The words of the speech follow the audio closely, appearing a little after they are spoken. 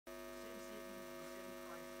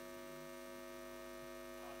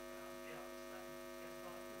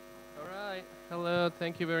Hello,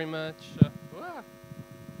 thank you very much. Ah,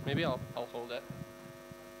 maybe I'll hold it.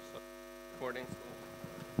 So recordings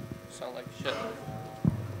will sound like shit.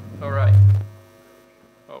 All right.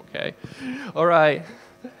 Okay. All right.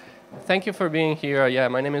 Thank you for being here. Yeah,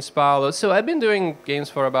 my name is Paolo. So I've been doing games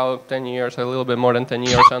for about 10 years, a little bit more than 10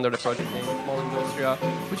 years under the project name Small Industria,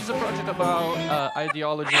 which is a project about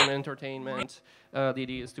ideology and entertainment. The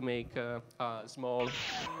idea is to make small,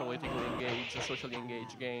 politically engaged, socially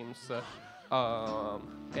engaged games,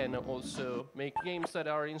 and also make games that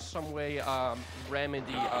are in some way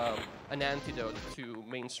remedy an antidote to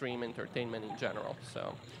mainstream entertainment in general.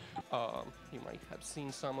 So you might have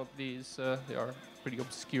seen some of these. They are pretty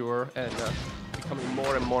obscure and becoming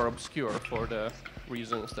more and more obscure for the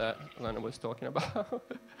reasons that Lana was talking about.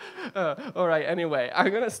 All right, anyway,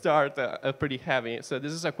 I'm going to start pretty heavy. So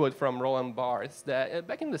this is a quote from Roland Barthes that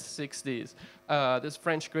back in the 60s, this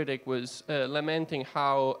French critic was lamenting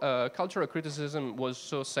how cultural criticism was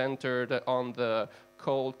so centered on the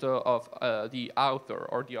cult of the author,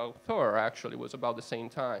 or the author actually was about the same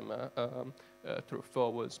time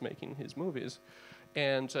Truffaut was making his movies.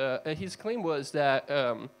 And his claim was that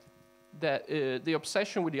the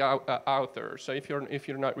obsession with the author. So if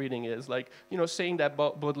you're not reading it, is like saying that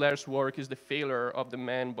Baudelaire's work is the failure of the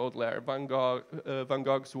man Baudelaire. Van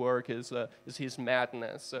Gogh's work is his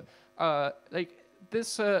madness.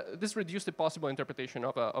 This reduced the possible interpretation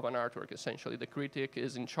of an artwork. Essentially, the critic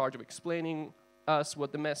is in charge of explaining us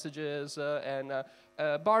what the message is, and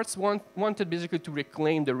Barthes wanted basically to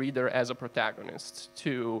reclaim the reader as a protagonist,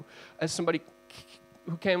 as somebody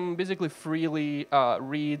who can basically freely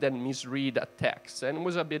read and misread a text, and it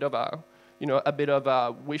was a bit of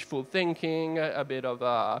a wishful thinking, a bit of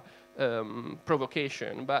a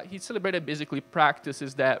provocation. But he celebrated basically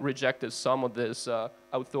practices that rejected some of this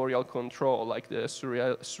authorial control, like the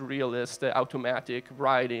surrealist automatic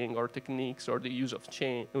writing or techniques or the use of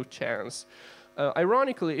chance.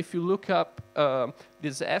 Ironically, if you look up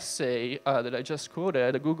this essay that I just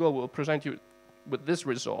quoted, Google will present you with this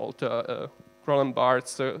result. Roland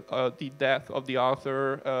Barthes, the death of the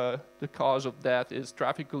author, the cause of death is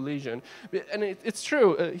traffic collision. And it's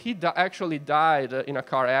true, he actually died in a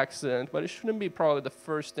car accident, but it shouldn't be probably the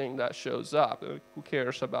first thing that shows up. Who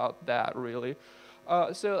cares about that, really?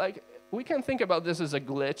 So we can think about this as a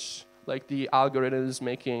glitch, like the algorithm is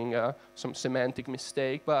making some semantic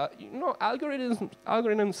mistake, but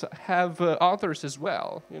algorithms have authors as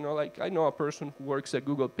well. I know a person who works at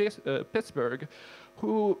Google Pittsburgh,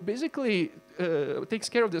 who basically takes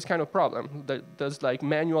care of this kind of problem, that does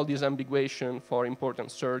manual disambiguation for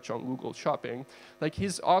important search on Google Shopping.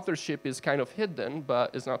 His authorship is kind of hidden,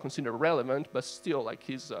 but is not considered relevant, but still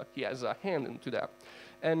he has a hand into that.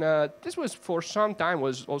 And this was for some time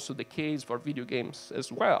was also the case for video games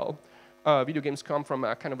as well. Video games come from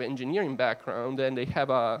a kind of engineering background, and they have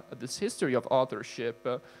this history of authorship.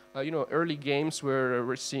 Early games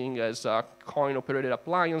were seen as coin-operated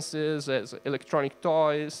appliances, as electronic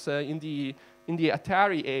toys. In the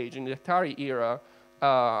Atari age, in the Atari era,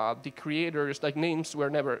 the creators, names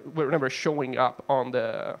were never showing up on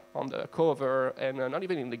the cover, and not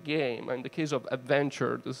even in the game. In the case of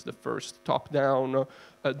Adventure, this is the first top-down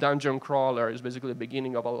dungeon crawler. Is basically the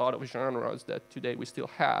beginning of a lot of genres that today we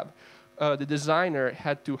still have. The designer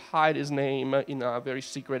had to hide his name in a very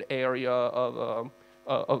secret area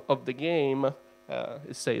of the game.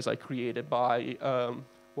 It says created by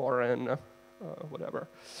Warren,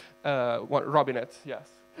 Robinett, yes.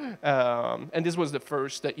 And this was the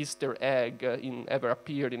first Easter egg ever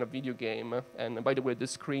appeared in a video game. And by the way, the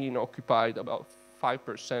screen occupied about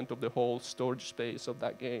 5% of the whole storage space of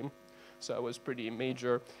that game. So it was pretty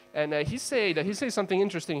major. And he said something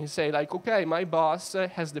interesting. He said, okay, my boss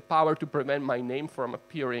has the power to prevent my name from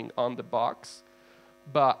appearing on the box,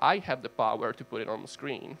 but I have the power to put it on the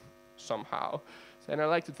screen somehow. And I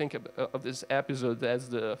like to think of this episode as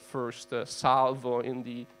the first salvo in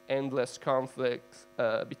the endless conflict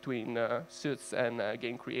between suits and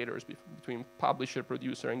game creators, between publisher,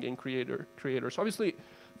 producer, and game creators. Obviously,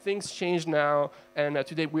 things change now, and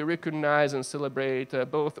today we recognize and celebrate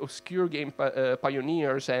both obscure game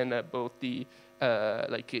pioneers and both the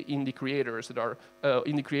indie creators that are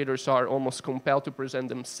indie creators are almost compelled to present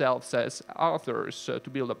themselves as authors to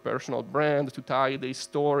build a personal brand, to tie their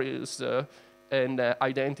stories and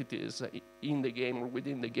identities in the game or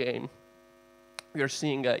within the game. We are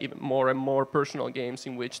seeing even more and more personal games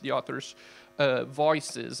in which the authors'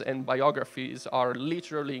 voices and biographies are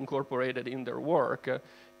literally incorporated in their work.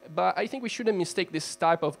 But I think we shouldn't mistake this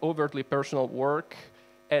type of overtly personal work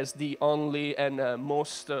as the only and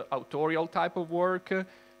most authorial type of work.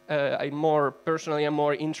 personally, I'm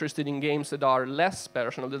more interested in games that are less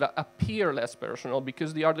personal, that appear less personal,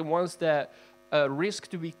 because they are the ones that risk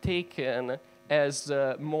to be taken as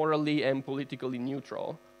morally and politically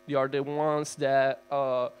neutral. They are the ones that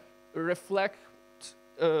reflect.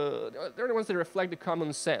 They're the ones that reflect the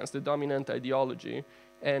common sense, the dominant ideology,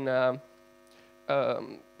 and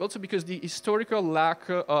also because the historical lack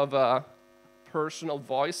of personal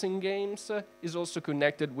voice in games is also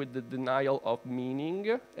connected with the denial of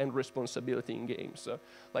meaning and responsibility in games.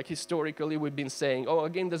 Like historically, we've been saying, oh, a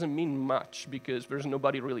game doesn't mean much because there's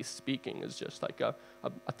nobody really speaking. It's just like a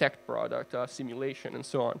tech product, a simulation, and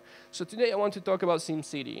so on. So today I want to talk about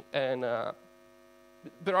SimCity, and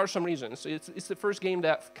there are some reasons. It's the first game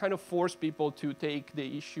that kind of forced people to take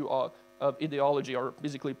the issue of ideology, or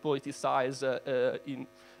basically politicize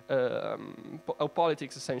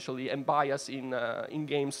politics essentially, and bias in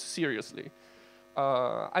games seriously.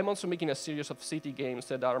 I'm also making a series of city games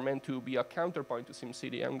that are meant to be a counterpoint to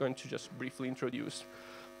SimCity. I'm going to just briefly introduce.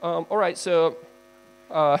 All right, so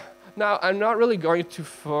now I'm not really going to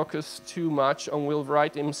focus too much on Will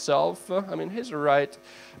Wright himself. I mean, he's right.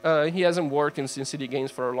 He hasn't worked in SimCity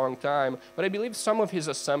games for a long time, but I believe some of his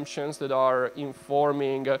assumptions that are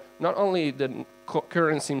informing not only the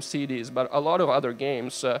current SimCities, but a lot of other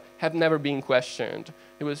games have never been questioned.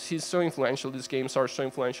 He's so influential, these games are so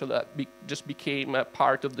influential that just became a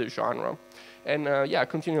part of the genre. And yeah,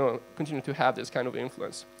 continue to have this kind of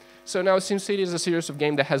influence. So now SimCity is a series of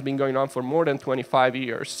games that has been going on for more than 25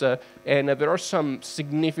 years. And there are some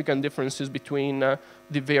significant differences between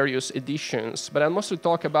the various editions. But I'll mostly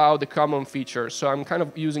talk about the common features. So I'm kind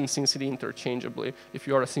of using SimCity interchangeably. If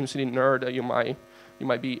you're a SimCity nerd, you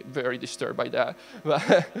might be very disturbed by that.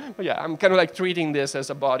 But yeah, I'm kind of like treating this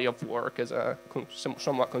as a body of work, as a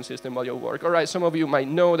somewhat consistent body of work. All right, some of you might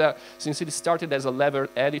know that SimCity started as a level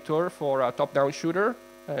editor for a top-down shooter.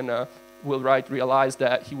 And Will Wright realized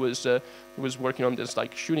that he was working on this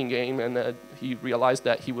like shooting game, and he realized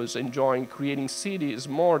that he was enjoying creating cities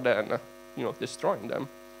more than destroying them.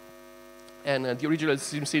 And the original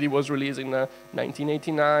SimCity was released in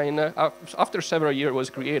 1989. After several years, it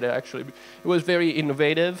was created. Actually, it was very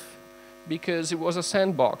innovative because it was a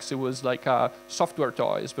sandbox. It was like software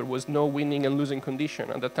toys. There was no winning and losing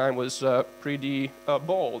condition. At the time, was pretty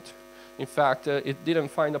bold. In fact, it didn't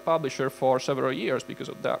find a publisher for several years because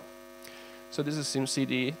of that. So this is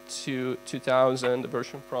SimCity 2000, the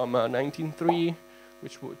version from 1903,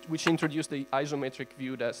 which introduced the isometric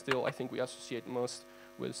view that still I think we associate most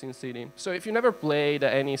with SimCity. So if you never played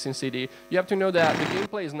any SimCity, you have to know that the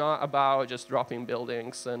gameplay is not about just dropping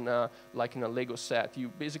buildings and like in a Lego set. You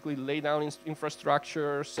basically lay down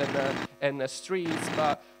infrastructures and streets,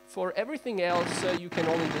 but for everything else, you can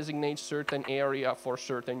only designate certain area for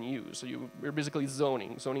certain use. So you're basically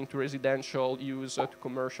zoning to residential use, to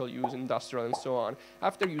commercial use, industrial, and so on.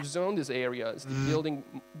 After you zone these areas, the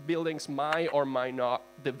buildings might or might not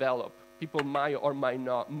develop. People might or might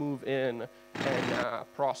not move in and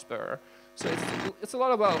prosper. So it's a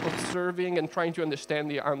lot about observing and trying to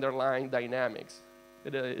understand the underlying dynamics.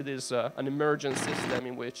 It is an emergent system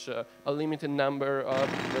in which a limited number of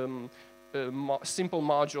simple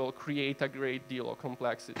module create a great deal of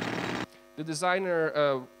complexity. The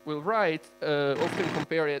designer Will Wright often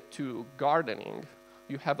compare it to gardening.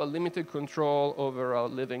 You have a limited control over a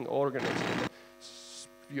living organism.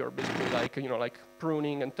 You're basically like like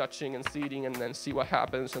pruning and touching and seeding, and then see what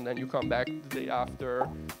happens, and then you come back the day after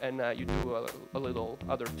and you do a little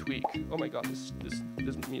other tweak. Oh my God, this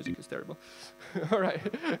music is terrible. All right.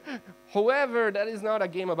 However, that is not a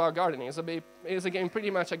game about gardening. It's a game,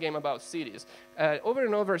 pretty much a game about cities. Over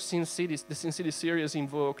and over, the SimCity series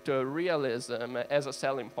invoked realism as a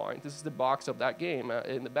selling point. This is the box of that game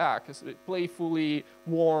in the back. It playfully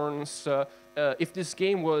warns if this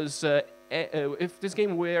game was. If this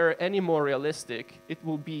game were any more realistic, it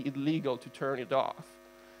will be illegal to turn it off.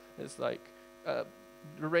 It's like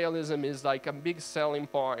realism is like a big selling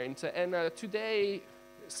point, and today,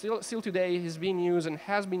 still today, is being used and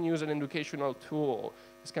has been used as an educational tool.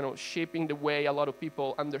 It's kind of shaping the way a lot of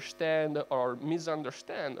people understand or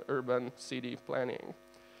misunderstand urban city planning.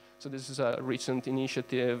 So this is a recent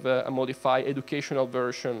initiative, a modified educational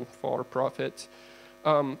version for profit.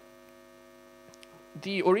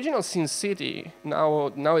 The original SimCity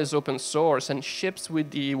now is open source and ships with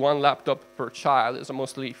the one laptop per child. It's a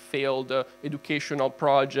mostly failed educational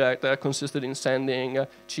project that consisted in sending a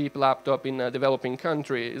cheap laptop in developing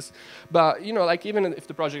countries. But like even if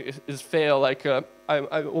the project is failed, like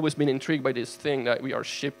I've always been intrigued by this thing that we are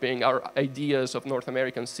shipping our ideas of North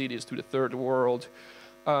American cities to the third world.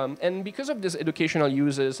 And because of these educational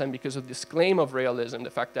uses and because of this claim of realism,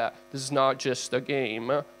 the fact that this is not just a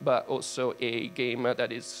game, but also a game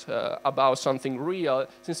that is about something real,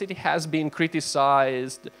 SimCity has been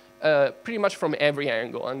criticized pretty much from every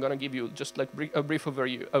angle. I'm going to give you just like a brief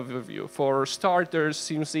overview. For starters,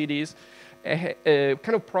 SimCities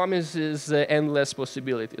kind of promises endless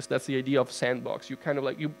possibilities. That's the idea of sandbox. You kind of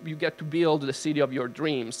like, you get to build the city of your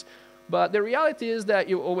dreams. But the reality is that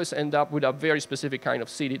you always end up with a very specific kind of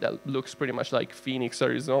city that looks pretty much like Phoenix,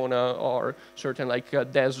 Arizona, or certain like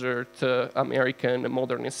desert American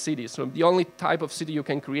modernist cities. So the only type of city you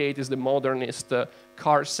can create is the modernist,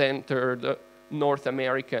 car-centered, North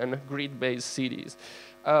American grid-based cities.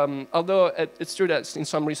 Although it's true that in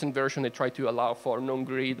some recent version they try to allow for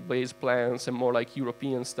non-grid based plans and more like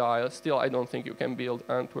European style, still I don't think you can build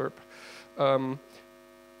Antwerp.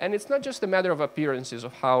 And it's not just a matter of appearances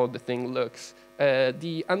of how the thing looks.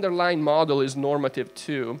 The underlying model is normative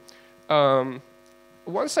too.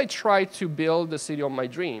 Once I tried to build the city of my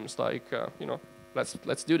dreams, like, you know,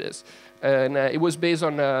 let's do this. And it was based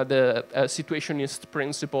on the situationist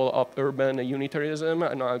principle of urban unitarism.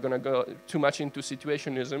 I'm not going to go too much into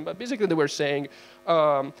situationism, but basically they were saying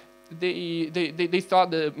they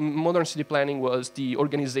thought the modern city planning was the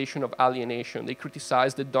organization of alienation. They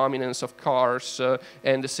criticized the dominance of cars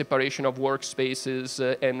and the separation of workspaces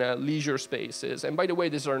and leisure spaces. And by the way,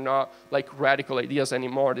 these are not like radical ideas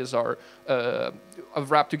anymore. These are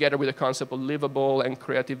wrapped together with the concept of livable and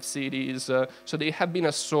creative cities. So they have been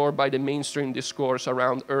absorbed by the mainstream discourse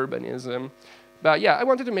around urbanism. But yeah, I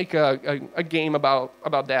wanted to make a game about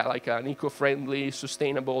that, like an eco-friendly,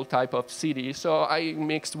 sustainable type of city. So I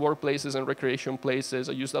mixed workplaces and recreation places.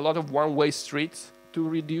 I used a lot of one-way streets to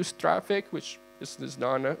reduce traffic, which is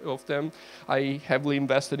none of them. I heavily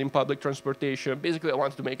invested in public transportation. Basically, I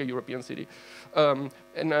wanted to make a European city.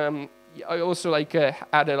 I also like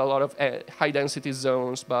added a lot of high-density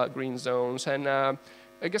zones, but green zones, and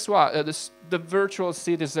guess what? The virtual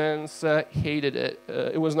citizens hated it.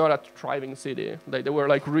 It was not a thriving city. Like, they were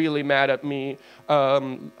like really mad at me.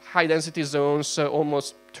 High-density zones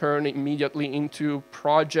almost turned immediately into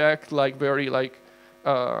project, like very like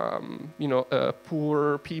you know,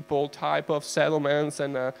 poor people type of settlements,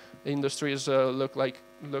 and industries look like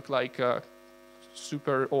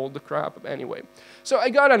super old crap anyway. So I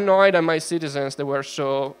got annoyed at my citizens that were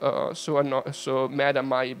so mad at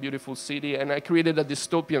my beautiful city, and I created a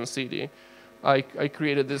dystopian city. I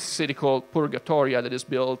created this city called Purgatoria that is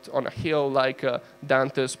built on a hill like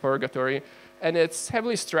Dante's Purgatory, and it's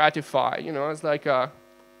heavily stratified. You know, it's like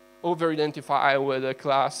over-identify with a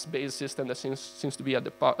class-based system that seems to be at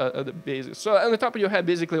the basis. So on the top you have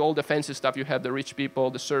basically all the fancy stuff. You have the rich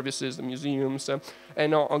people, the services, the museums,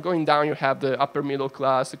 and on going down you have the upper middle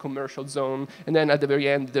class, the commercial zone, and then at the very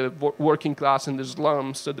end the working class and the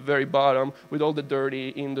slums at the very bottom with all the dirty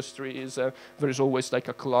industries. There's always like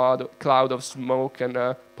a cloud of smoke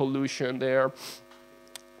and pollution there.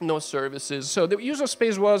 No services. So the use of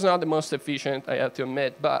space was not the most efficient, I have to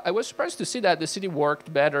admit, but I was surprised to see that the city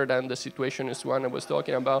worked better than the situationist one I was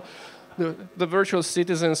talking about. The virtual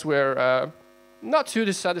citizens were not too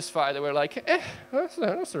dissatisfied. They were like, that's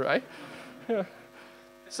all right. Yeah.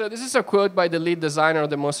 So this is a quote by the lead designer of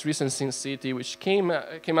the most recent SimCity, which came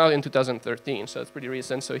out in 2013, so it's pretty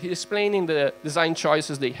recent. So he's explaining the design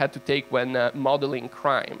choices they had to take when modeling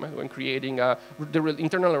crime, when creating the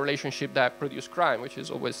internal relationship that produced crime, which is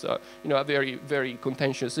always you know, a very, very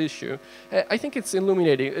contentious issue. I think it's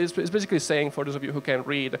illuminating. It's basically saying, for those of you who can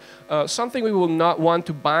read, something we will not want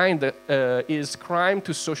to bind is crime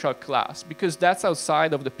to social class, because that's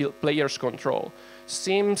outside of the player's control.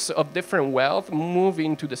 Sims of different wealth move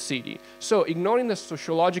into the city. So ignoring the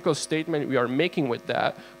sociological statement we are making with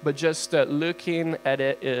that, but just looking at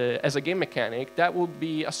it as a game mechanic, that would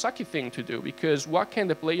be a sucky thing to do, because what can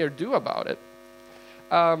the player do about it?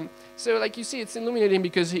 So like you see, it's illuminating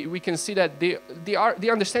because we can see that they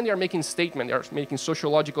understand they are making statements, they are making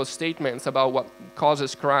sociological statements about what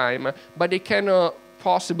causes crime, but they cannot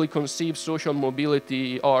possibly conceive social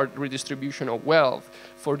mobility or redistribution of wealth.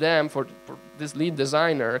 For them, for this lead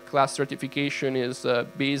designer, class stratification is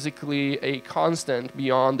basically a constant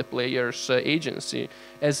beyond the player's agency,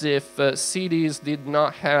 as if cities did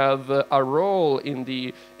not have a role in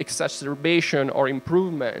the exacerbation or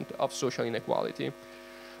improvement of social inequality.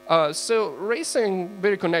 So race and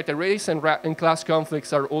very connected, race and class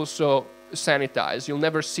conflicts are also sanitized. You'll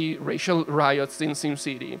never see racial riots in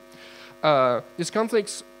SimCity. These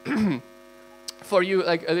conflicts for you,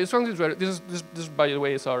 like this one is this by the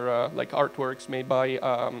way is our like artworks made by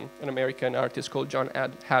an American artist called John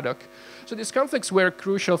Haddock. So these conflicts were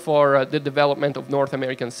crucial for the development of North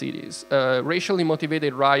American cities. Racially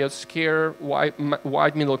motivated riots scare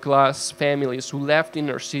white middle-class families who left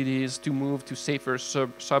inner cities to move to safer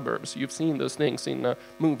suburbs. You've seen those things in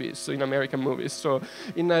movies, so in American movies. So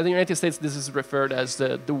in the United States, this is referred as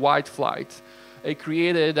the white flight. It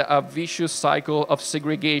created a vicious cycle of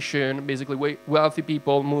segregation. Basically, wealthy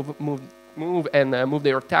people move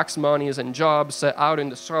their tax monies and jobs out in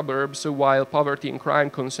the suburbs, while poverty and crime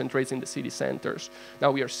concentrates in the city centers. Now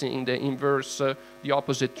we are seeing the inverse, the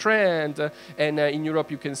opposite trend. And in Europe,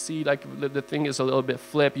 you can see like the thing is a little bit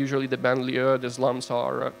flipped. Usually, the banlieue, the slums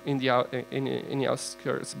are in the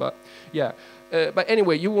outskirts. But yeah. But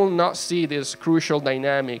anyway, you will not see this crucial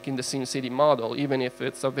dynamic in the SimCity model, even if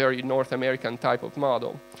it's a very North American type of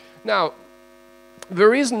model. Now,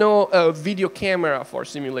 there is no video camera for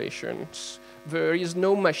simulations. There is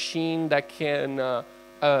no machine that can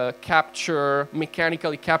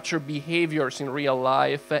mechanically capture behaviors in real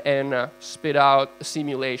life and spit out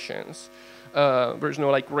simulations. There's no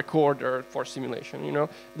like recorder for simulation, you know.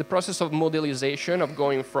 The process of modelization, of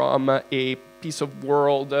going from a piece of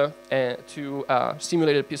world to a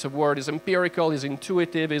simulated piece of world, is empirical, is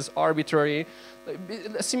intuitive, is arbitrary.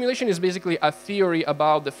 A simulation is basically a theory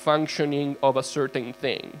about the functioning of a certain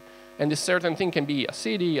thing. And this certain thing can be a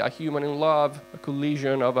city, a human in love, a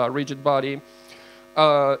collision of a rigid body.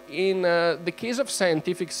 In the case of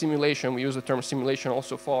scientific simulation, we use the term simulation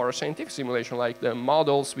also for scientific simulation, like the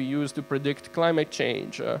models we use to predict climate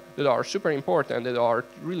change that are super important, that are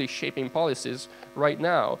really shaping policies right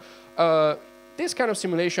now. These kind of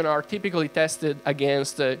simulation are typically tested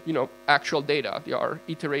against actual data. They are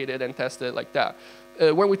iterated and tested like that.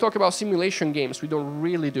 When we talk about simulation games, we don't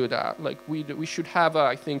really do that. Like we should have,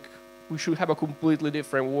 I think, we should have a completely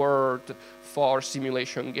different word for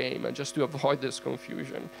simulation game, and just to avoid this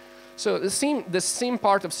confusion. So the same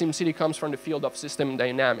part of SimCity comes from the field of system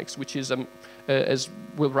dynamics, which is, as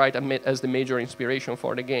we'll write, as the major inspiration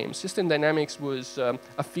for the game. System dynamics was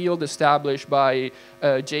a field established by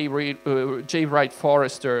J. Wright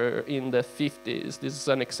Forrester in the 50s. This is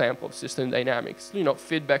an example of system dynamics. You know,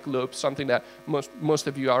 feedback loops, something that most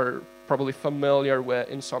of you are probably familiar with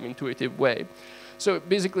in some intuitive way. So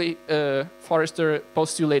basically, Forrester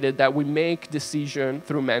postulated that we make decisions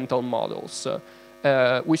through mental models,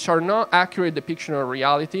 which are not accurate depiction of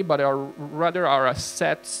reality, but rather are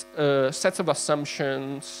sets of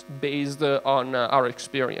assumptions based on our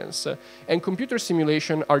experience. And computer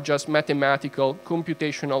simulation are just mathematical,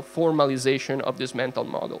 computational formalization of these mental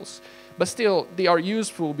models. But still, they are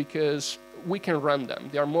useful because we can run them.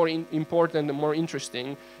 They are more important and more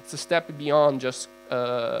interesting. It's a step beyond just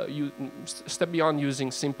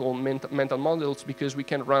using simple mental models, because we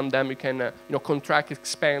can run them. We can contract,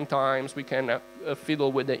 expand times. We can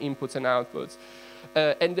fiddle with the inputs and outputs.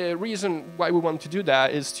 And the reason why we want to do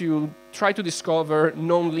that is to try to discover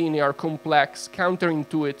nonlinear, complex,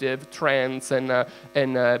 counterintuitive trends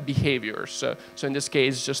and behaviors. So in this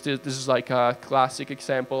case, this is like a classic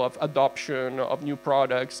example of adoption of new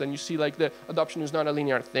products. And you see, like, the adoption is not a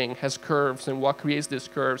linear thing; has curves, and what creates these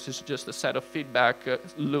curves is just a set of feedback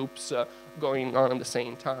loops going on at the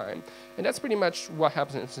same time. And that's pretty much what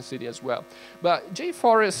happens in SimCity as well. But J.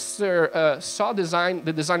 Forrester saw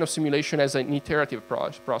the design of simulation as an iterative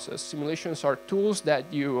process. Simulations are tools that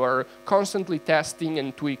you are constantly testing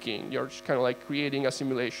and tweaking. You're just kind of like creating a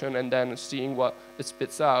simulation and then seeing what it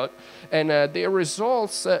spits out. And their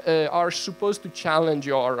results are supposed to challenge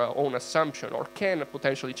your own assumption, or can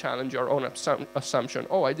potentially challenge your own assumption.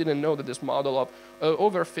 Oh, I didn't know that this model of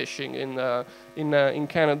overfishing in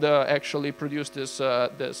Canada actually produced this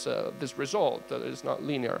result that is not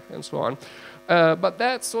linear, and so on. But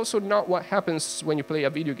that's also not what happens when you play a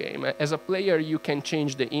video game. As a player, you can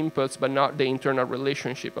change the inputs, but not the internal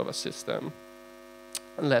relationship of a system,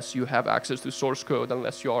 unless you have access to source code,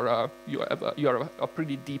 unless you're a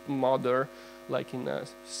pretty deep modder, like in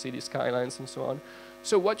City Skylines and so on.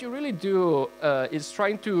 So what you really do is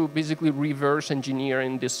trying to basically reverse engineer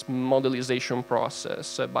in this modelization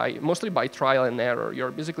process mostly by trial and error. You're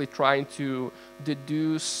basically trying to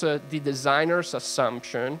deduce the designer's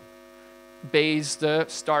assumption based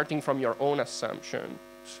starting from your own assumption.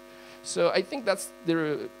 So I think that's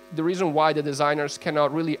the reason why the designers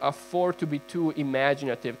cannot really afford to be too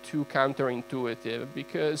imaginative, too counterintuitive,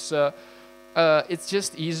 because it's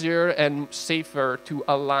just easier and safer to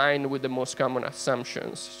align with the most common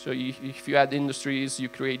assumptions. So if you add industries, you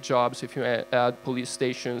create jobs. If you add police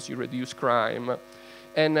stations, you reduce crime.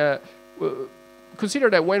 And consider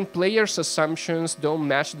that when players' assumptions don't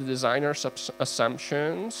match the designer's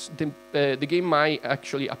assumptions, the game might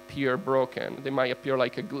actually appear broken. They might appear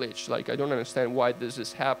like a glitch. Like, I don't understand why this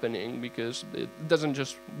is happening because it doesn't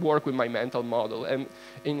just work with my mental model. And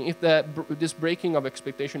if this breaking of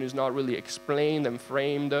expectation is not really explained and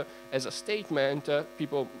framed as a statement,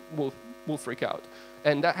 people will freak out.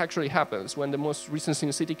 And that actually happens. When the most recent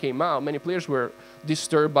SimCity came out, many players were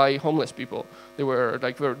disturbed by homeless people. They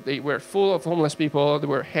were full of homeless people. They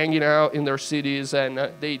were hanging out in their cities, and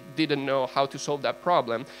they didn't know how to solve that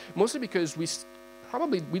problem. Mostly because we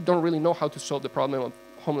don't really know how to solve the problem of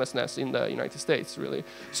homelessness in the United States, really.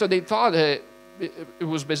 So they thought it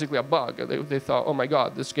was basically a bug. They thought, oh my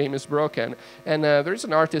God, this game is broken. And there's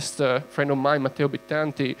an artist, friend of mine, Matteo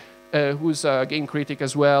Bittanti, who's a game critic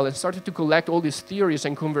as well, and started to collect all these theories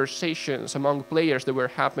and conversations among players that were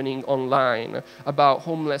happening online about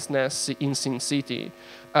homelessness in SimCity.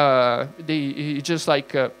 He just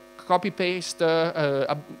like copy-paste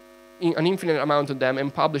an infinite amount of them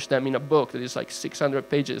and publish them in a book that is like 600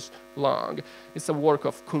 pages long. It's a work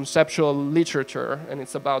of conceptual literature, and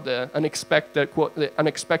it's about the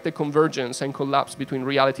unexpected convergence and collapse between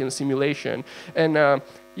reality and simulation. And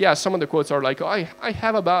yeah, some of the quotes are like, oh, I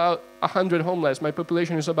have about 100 homeless. My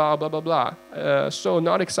population is about blah, blah, blah. So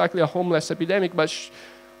not exactly a homeless epidemic, but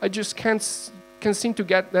I just can't seem to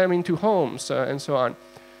get them into homes and so on.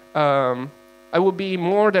 I would be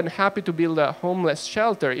more than happy to build a homeless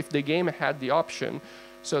shelter if the game had the option.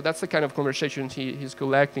 So that's the kind of conversations he's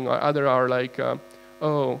collecting. Or other are like,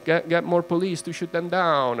 oh, get more police to shoot them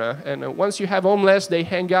down. And once you have homeless, they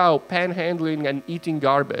hang out panhandling and eating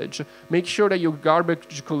garbage. Make sure that your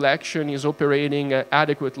garbage collection is operating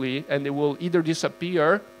adequately, and they will either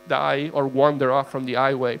disappear, die, or wander off from the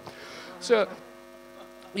highway. So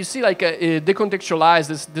you see, like,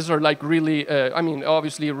 decontextualize, these are like really, I mean,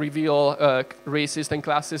 obviously reveal racist and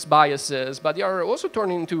classist biases, but they are also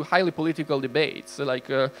turning into highly political debates. Like,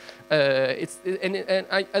 and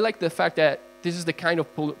I like the fact that this is the kind of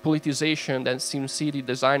politicization that SimCity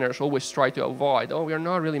designers always try to avoid. Oh, we are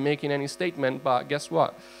not really making any statement, but guess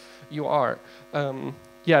what? You are.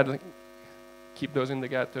 Yeah, like, keep those in the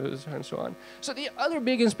ghettos and so on. So the other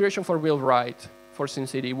big inspiration for Will Wright for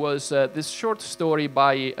SimCity was this short story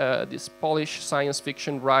by this Polish science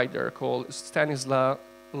fiction writer called Stanislaw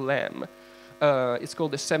Lem. It's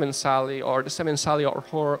called The Seven Sally, or The Seven Sally,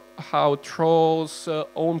 or How Trolls'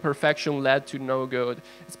 Own Perfection Led to No Good.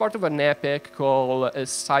 It's part of an epic called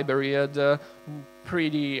Cyberiad,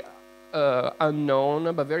 pretty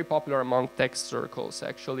unknown, but very popular among tech circles,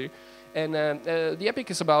 actually. And the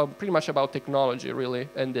epic is pretty much about technology, really,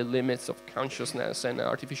 and the limits of consciousness and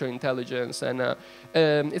artificial intelligence. And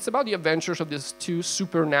it's about the adventures of these two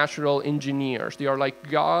supernatural engineers. They are like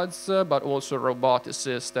gods, but also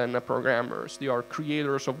roboticists and programmers. They are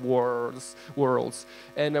creators of worlds.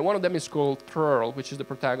 And one of them is called Troll, which is the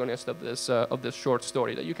protagonist of this short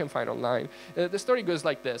story that you can find online. The story goes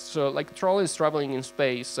like this. So, like, Troll is traveling in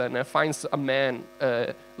space and finds a man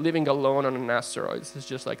living alone on an asteroid. It's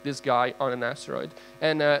just like this guy on an asteroid.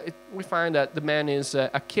 And we find that the man is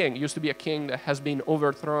a king. He used to be a king that has been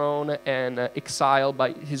overthrown and exiled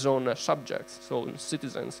by his own subjects, so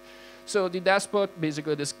citizens. So the despot,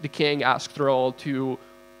 basically the king, asked Troll to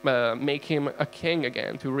make him a king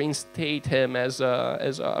again, to reinstate him as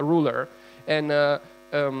a ruler. And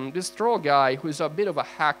this Troll guy, who is a bit of a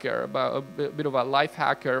hacker, a bit of a life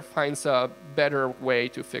hacker, finds a better way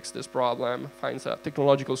to fix this problem, finds a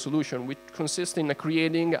technological solution, which consists in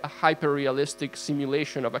creating a hyper-realistic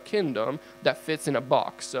simulation of a kingdom that fits in a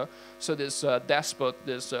box. So this despot,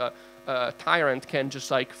 this tyrant can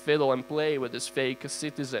just like fiddle and play with this fake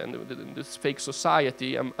citizen, this fake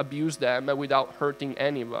society, and abuse them without hurting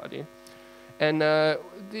anybody. And I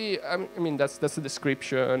mean, that's the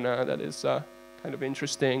description that is kind of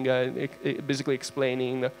interesting, basically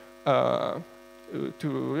explaining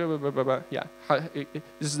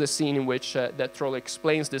this is the scene in which that Troll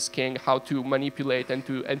explains this king how to manipulate and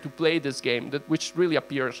to play this game, which really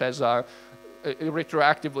appears as it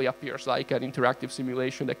retroactively appears like an interactive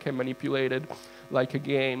simulation that can manipulate it like a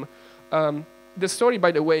game. The story,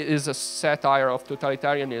 by the way, is a satire of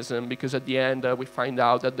totalitarianism, because at the end we find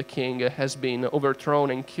out that the king has been overthrown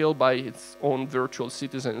and killed by its own virtual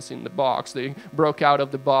citizens in the box. They broke out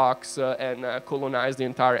of the box and colonized the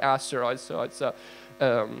entire asteroid. So it's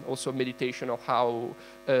also a meditation of how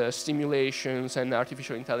simulations and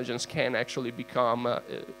artificial intelligence can actually become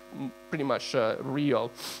pretty much real.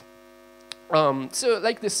 So,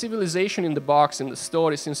 like, the civilization in the box in the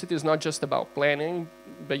story, since it is not just about planning,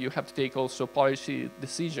 but you have to take also policy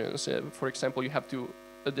decisions. For example, you have to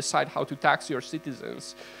decide how to tax your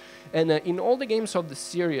citizens. And in all the games of the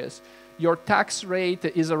series, your tax rate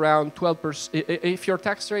is around 12%. If your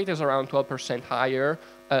tax rate is around 12% higher,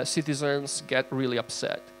 citizens get really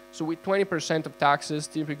upset. So with 20% of taxes,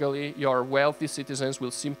 typically your wealthy citizens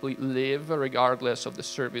will simply live regardless of the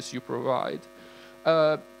service you provide.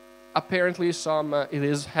 Apparently,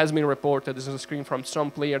 has been reported, this is a screen from some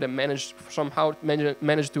player that somehow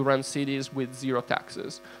managed to run cities with zero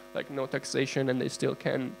taxes, like no taxation, and they still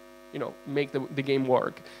can, make the game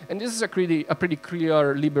work. And this is a pretty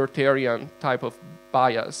clear libertarian type of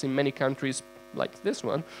bias. In many countries, like this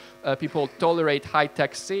one, people tolerate high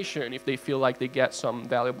taxation if they feel like they get some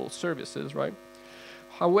valuable services, right?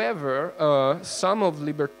 However, some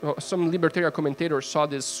libertarian commentators saw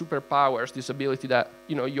these superpowers, this ability that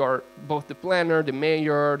you're both the planner, the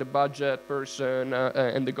mayor, the budget person,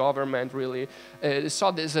 and the government. Really, they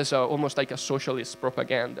saw this as almost like a socialist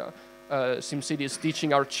propaganda. SimCity is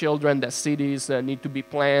teaching our children that cities need to be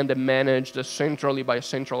planned and managed centrally by a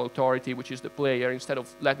central authority, which is the player, instead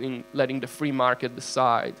of letting the free market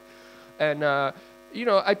decide. And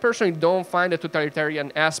I personally don't find the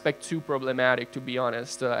totalitarian aspect too problematic, to be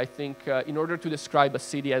honest. I think in order to describe a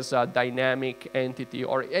city as a dynamic entity,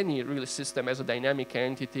 or any really system as a dynamic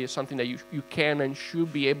entity, something that you can and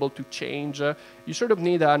should be able to change, you sort of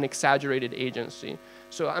need an exaggerated agency.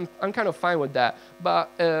 So I'm kind of fine with that. But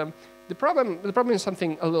the problem is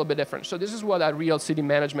something a little bit different. So this is what a real city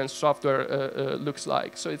management software looks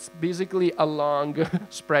like. So it's basically a long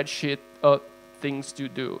spreadsheet of things to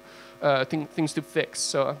do. Things to fix.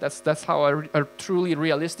 So that's how a truly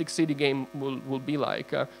realistic city game will be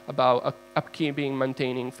like, about upkeeping,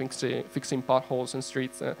 maintaining, fixing potholes and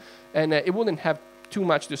streets. And it wouldn't have too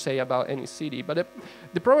much to say about any city. But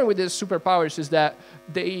the problem with these superpowers is that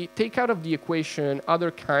they take out of the equation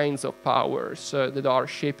other kinds of powers that are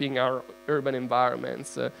shaping our urban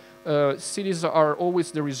environments. Cities are always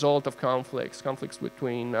the result of conflicts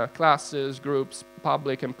between classes, groups,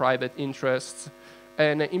 public and private interests.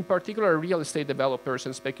 And in particular, real estate developers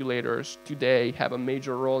and speculators today have a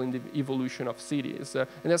major role in the evolution of cities. And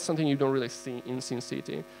that's something you don't really see in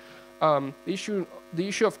SimCity. The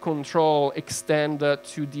issue of control extend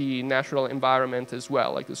to the natural environment as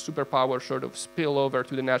well. Like the superpower sort of spill over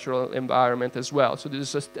to the natural environment as well. So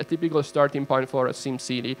this is a typical starting point for a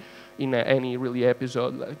SimCity in any really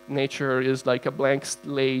episode. Like nature is like a blank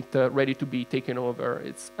slate ready to be taken over.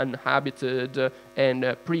 It's uninhabited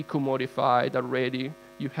and pre-commodified already.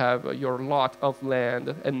 You have your lot of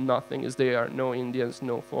land and nothing is there. No Indians,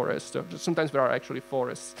 no forest. Sometimes there are actually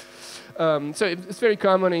forests. So it's very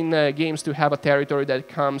common in games to have a territory that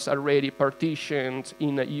comes already partitioned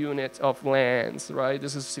in a unit of lands, right?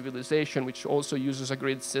 This is civilization, which also uses a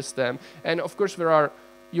grid system. And of course,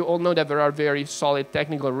 you all know that there are very solid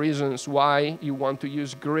technical reasons why you want to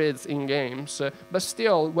use grids in games. But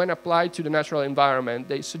still, when applied to the natural environment,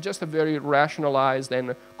 they suggest a very rationalized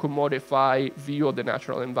and commodified view of the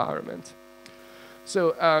natural environment.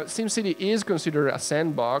 So SimCity is considered a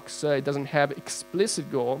sandbox. It doesn't have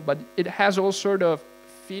explicit goal, but it has all sort of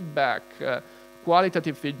feedback,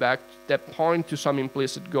 qualitative feedback that point to some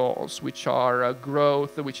implicit goals, which are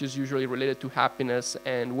growth, which is usually related to happiness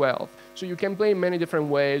and wealth. So you can play in many different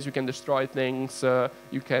ways. You can destroy things.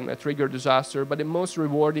 You can trigger disaster. But the most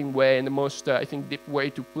rewarding way and the most, I think, deep way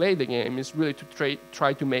to play the game is really to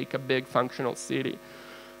try to make a big functional city.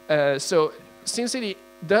 So SimCity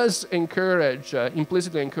does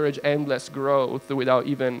implicitly encourage endless growth without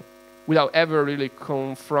ever really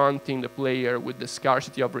confronting the player with the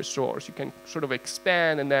scarcity of resource. You can sort of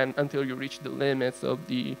expand and then until you reach the limits of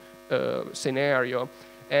the scenario.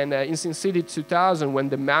 And in SimCity 2000, when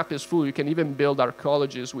the map is full, you can even build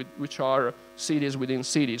arcologies, which are cities within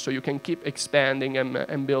cities. So you can keep expanding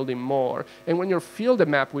and building more. And when you fill the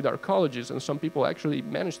map with arcologies, and some people actually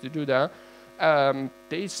manage to do that,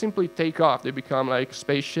 they simply take off. They become like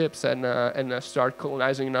spaceships and start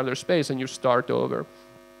colonizing another space, and you start over.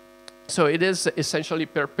 So it is essentially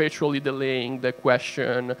perpetually delaying the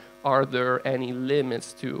question, are there any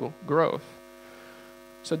limits to growth?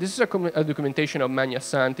 So this is a documentation of Magna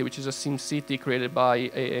Santi, which is a SimCity created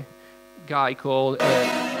by a guy called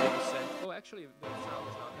Vincent. Oh, actually, the sound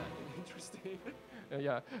is not that interesting.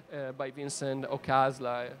 By Vincent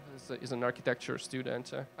Ocasla. He's an architecture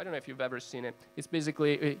student. I don't know if you've ever seen it. It's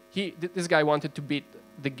basically, this guy wanted to beat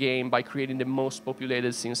the game by creating the most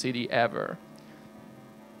populated SimCity ever.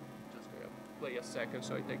 Just going to play a second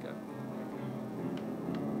so I take a...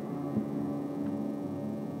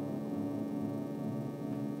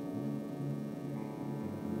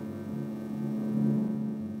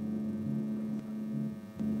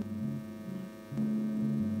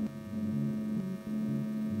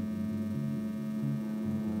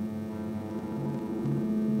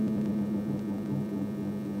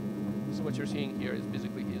 you're seeing here is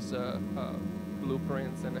basically his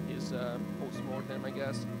blueprints and his post-mortem, I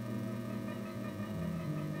guess.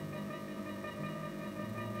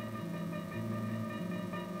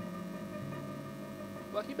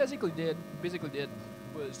 What he basically did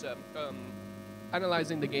was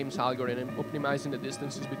analyzing the game's algorithm, optimizing the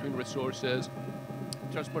distances between resources,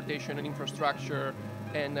 transportation and infrastructure,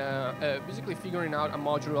 and basically figuring out a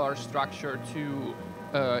modular structure to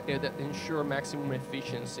ensure maximum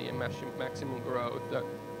efficiency and maximum growth.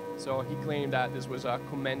 So he claimed that this was a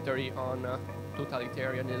commentary on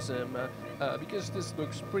totalitarianism, because this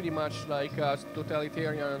looks pretty much like a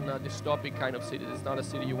totalitarian dystopic kind of city. It's not a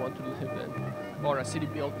city you want to live in, or a city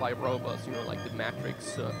built by robots, like the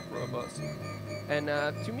Matrix robots. And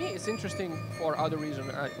to me, it's interesting for other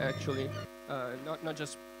reasons, actually, not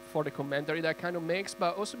just for the commentary that kind of makes,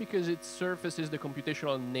 but also because it surfaces the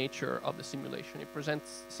computational nature of the simulation. It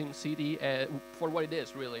presents SimCity for what it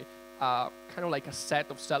is, really, kind of like a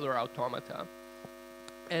set of cellular automata.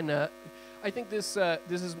 And I think this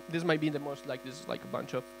might be the most like this is like a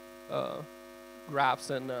bunch of graphs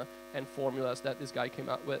and formulas that this guy came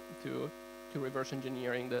up with to reverse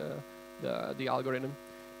engineering the algorithm.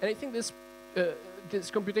 And I think this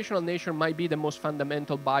computational nature might be the most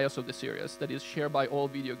fundamental bias of the series that is shared by all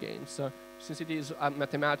video games. Since it is a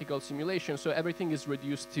mathematical simulation, so everything is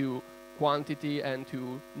reduced to quantity and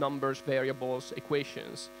to numbers, variables,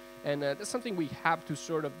 equations. And that's something we have to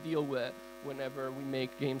sort of deal with whenever we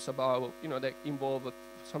make games about, that involve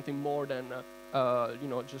something more than,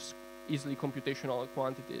 just easily computational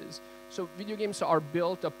quantities. So video games are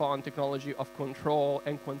built upon technology of control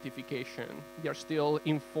and quantification. They are still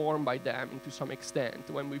informed by them to some extent.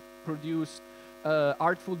 When we produce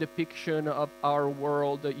artful depiction of our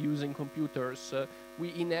world using computers,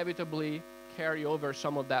 we inevitably carry over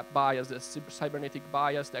some of that bias, the cybernetic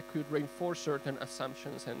bias that could reinforce certain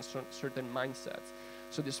assumptions and certain mindsets.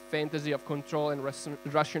 So this fantasy of control and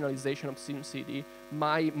rationalization of SimCity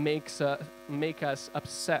might make us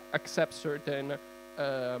accept certain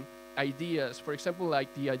ideas. For example,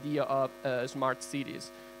 like the idea of smart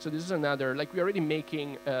cities. So this is another, like we're already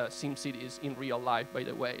making SimCities in real life, by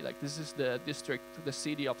the way. Like this is the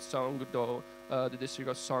city of Songdo, the district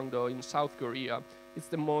of Songdo in South Korea. It's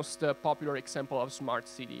the most popular example of smart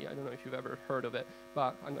city. I don't know if you've ever heard of it,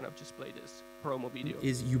 but I'm gonna just play this promo video.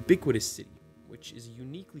 Is ubiquitous city, which is a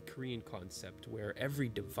uniquely Korean concept where every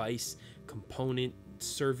device, component,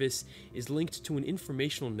 service is linked to an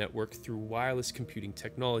informational network through wireless computing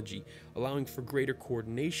technology, allowing for greater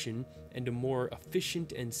coordination and a more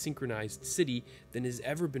efficient and synchronized city than has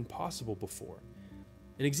ever been possible before.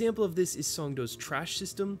 An example of this is Songdo's trash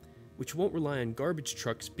system, which won't rely on garbage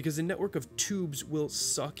trucks because a network of tubes will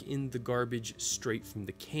suck in the garbage straight from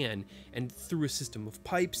the can and through a system of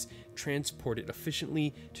pipes transport it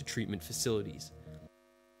efficiently to treatment facilities.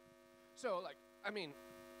 So, like, I mean,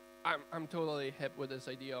 I'm totally hip with this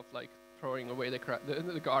idea of like throwing away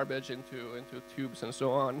the garbage into tubes and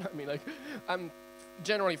so on. I mean, like, I'm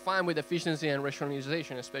generally fine with efficiency and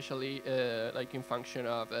rationalization, especially like in function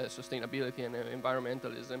of sustainability and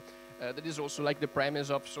environmentalism. That is also like the premise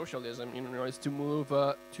of socialism, is to move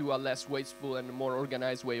to a less wasteful and more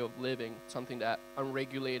organized way of living, something that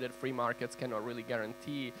unregulated free markets cannot really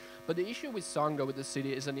guarantee. But the issue with Songdo, with the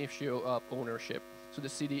city, is an issue of ownership. So the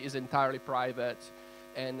city is entirely private,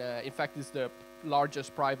 and in fact, it's the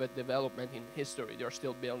largest private development in history. They're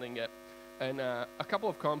still building it. And a couple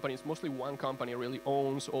of companies, mostly one company, really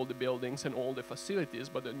owns all the buildings and all the facilities.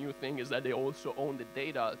 But the new thing is that they also own the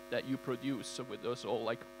data that you produce. So with those all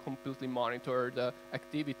like completely monitored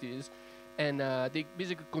activities, and they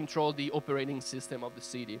basically control the operating system of the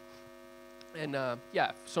city. And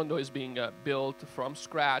Songdo is being built from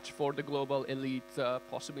scratch for the global elite,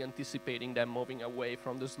 possibly anticipating them moving away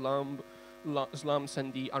from the slums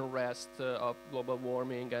and the unrest of global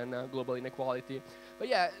warming and global inequality. But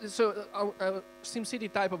yeah, so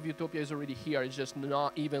SimCity type of utopia is already here. It's just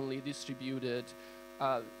not evenly distributed.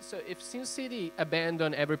 So if SimCity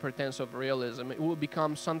abandoned every pretense of realism, it will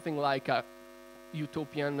become something like a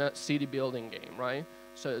utopian city building game, right?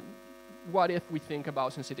 So what if we think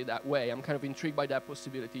about SimCity that way? I'm kind of intrigued by that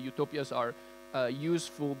possibility. Utopias are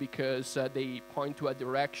useful because they point to a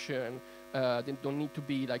direction. They don't need to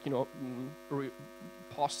be like,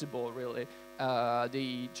 possible really.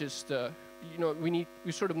 They just,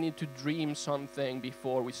 we sort of need to dream something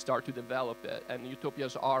before we start to develop it. And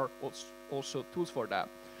utopias are also tools for that.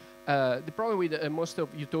 The problem with most of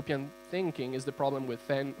utopian thinking is the problem with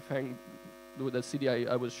with the city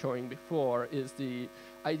I was showing before, is the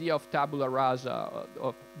idea of tabula rasa,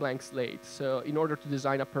 of blank slate. So in order to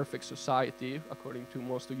design a perfect society, according to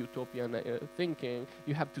most of utopian thinking,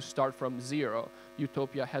 you have to start from zero.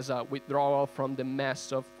 Utopia has a withdrawal from the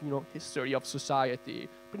mess of history of society,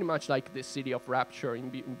 pretty much like the city of Rapture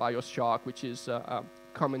in BioShock, which is a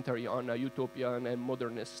commentary on utopian and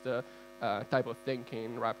modernist type of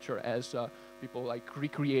thinking. Rapture as people like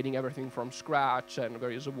recreating everything from scratch, and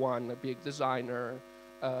there is one big designer,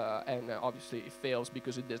 and obviously it fails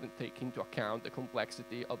because it doesn't take into account the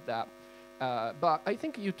complexity of that. But I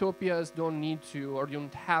think utopias don't need to, or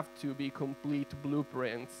don't have to be complete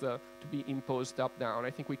blueprints to be imposed top-down.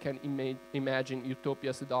 I think we can imagine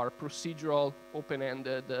utopias that are procedural,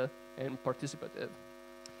 open-ended, and participative.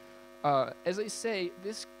 As I say,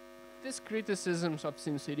 these criticisms of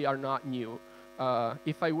SimCity are not new.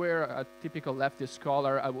 If I were a typical leftist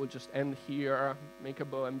scholar, I would just end here, make a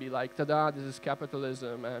bow, and be like, "Ta-da! This is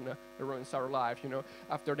capitalism, and it ruins our life."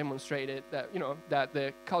 After demonstrated that that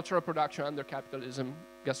the cultural production under capitalism,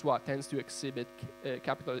 guess what, tends to exhibit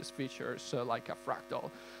capitalist features like a fractal.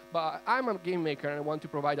 But I'm a game maker, and I want to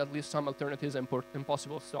provide at least some alternatives and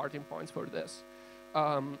possible starting points for this.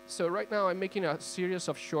 So right now, I'm making a series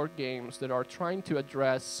of short games that are trying to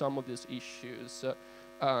address some of these issues.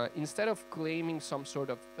 Instead of claiming some sort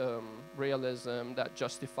of realism that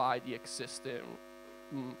justify the existing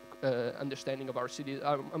understanding of our cities,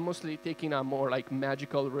 I'm mostly taking a more like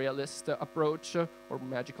magical realist approach or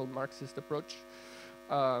magical Marxist approach.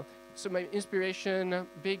 So my inspiration,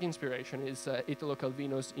 big inspiration, is Italo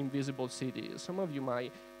Calvino's Invisible Cities. Some of you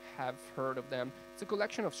might have heard of them. It's a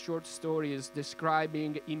collection of short stories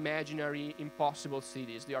describing imaginary, impossible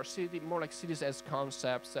cities. They are more like cities as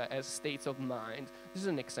concepts, as states of mind. This is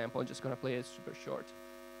an example. I'm just going to play it super short.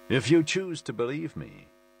 If you choose to believe me,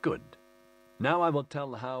 good. Now I will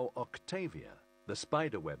tell how Octavia, the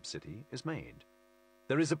spiderweb city, is made.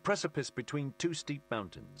 There is a precipice between two steep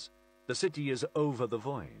mountains. The city is over the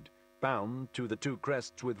void, bound to the two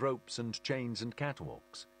crests with ropes and chains and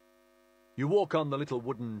catwalks. You walk on the little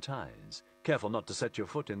wooden ties, careful not to set your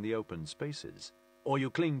foot in the open spaces, or you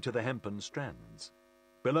cling to the hempen strands.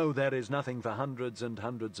 Below there is nothing for hundreds and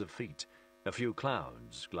hundreds of feet. A few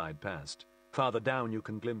clouds glide past. Farther down you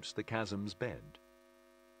can glimpse the chasm's bed.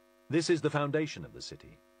 This is the foundation of the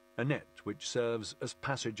city, a net which serves as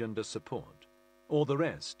passage and as support. All the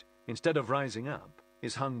rest, instead of rising up,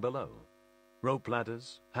 is hung below. Rope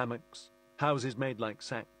ladders, hammocks, houses made like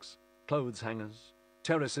sacks, clothes hangers,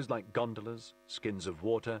 terraces like gondolas, skins of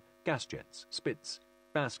water, gas jets, spits,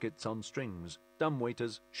 baskets on strings,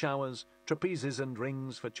 dumbwaiters, showers, trapezes and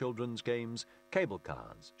rings for children's games, cable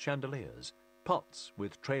cars, chandeliers, pots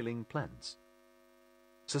with trailing plants.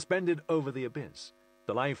 Suspended over the abyss,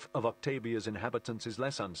 the life of Octavia's inhabitants is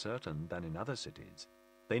less uncertain than in other cities.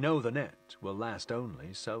 They know the net will last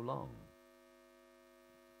only so long.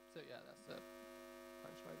 So yeah, that's the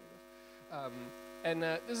punchline, I guess. And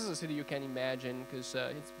this is a city you can imagine because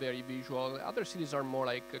it's very visual. Other cities are more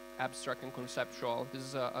like abstract and conceptual.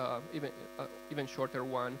 This is even shorter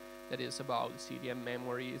one that is about the city and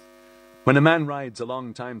memories. When a man rides a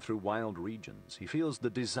long time through wild regions, he feels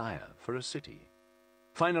the desire for a city.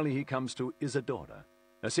 Finally, he comes to Isadora,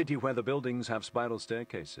 a city where the buildings have spiral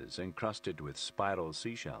staircases encrusted with spiral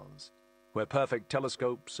seashells, where perfect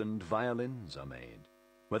telescopes and violins are made,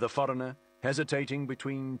 where the foreigner, hesitating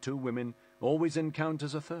between two women, always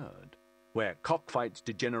encounters a third, where cockfights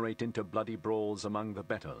degenerate into bloody brawls among the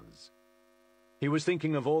betters. He was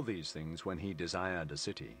thinking of all these things when he desired a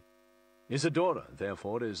city. Isadora,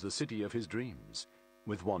 therefore, is the city of his dreams,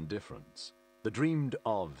 with one difference. The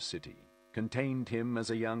dreamed-of city contained him as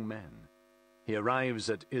a young man. He arrives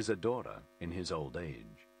at Isadora in his old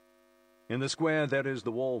age. In the square there is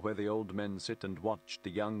the wall where the old men sit and watch the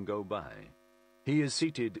young go by. He is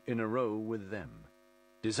seated in a row with them.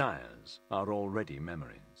 Desires are already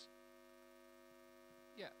memories.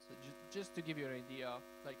 Yeah, so just to give you an idea,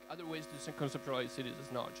 like other ways to conceptualize cities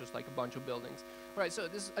is not just like a bunch of buildings. All right, so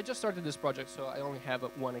I just started this project, so I only have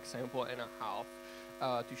one example and a half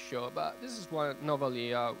to show, but this is one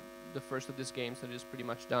novelty, the first of these games that is pretty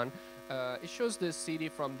much done. It shows this city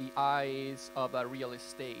from the eyes of a real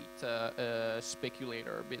estate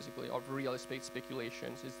speculator, basically, of real estate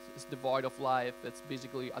speculations. It's devoid of life. It's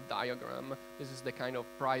basically a diagram. This is the kind of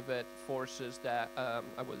private forces that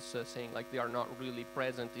I was saying, like they are not really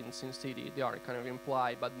present in Sin City. They are kind of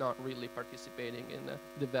implied, but not really participating in the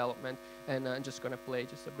development. And I'm just gonna play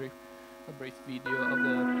just a brief video of the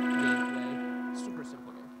gameplay. Super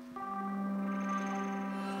simple game.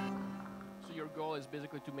 So you're goal is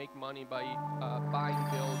basically to make money by buying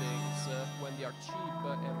buildings when they are cheap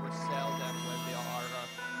and resell them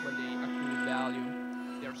when they accrue value.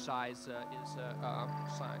 Their size is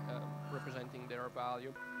representing their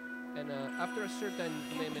value. And after a certain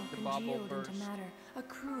limit, the bubble bursts. Matter,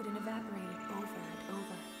 accrued and evaporated over and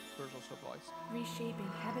over. There's also voice.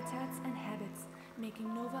 Reshaping habitats and habits, making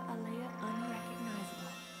Nova Alea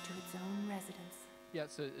unrecognizable to its own residents. Yeah,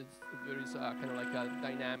 so there is kind of like a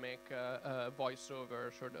dynamic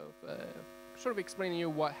voiceover, sort of explaining you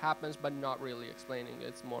what happens, but not really explaining.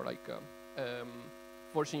 It's more like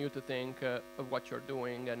forcing you to think of what you're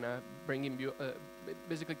doing and bringing you,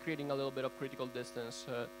 basically creating a little bit of critical distance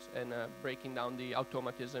and breaking down the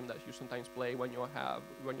automatism that you sometimes play when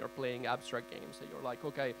you're playing abstract games. That you're like,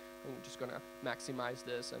 okay, I'm just gonna maximize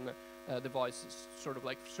this, and the voice sort of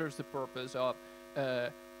like serves the purpose of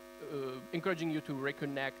encouraging you to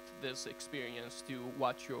reconnect this experience to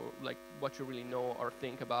what you really know or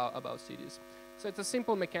think about cities. So it's a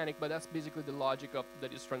simple mechanic, but that's basically the logic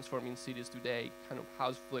that is transforming cities today, kind of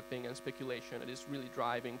house flipping and speculation that is really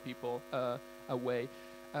driving people away.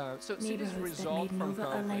 So cities result from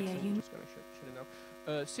conflicts. I'm just going to shut it down.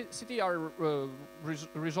 Cities are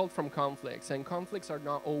result from conflicts, and conflicts are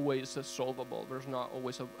not always solvable. There's not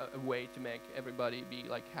always a way to make everybody be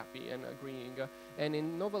like happy and agreeing. And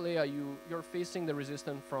in Nova Alea, you're facing the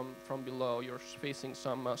resistance from below. You're facing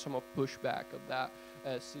some of pushback of that.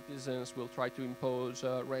 Citizens will try to impose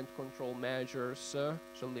rent control measures, so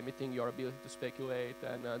limiting your ability to speculate,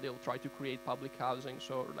 and they'll try to create public housing,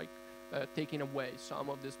 so like taking away some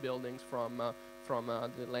of these buildings from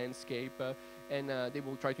the landscape, and they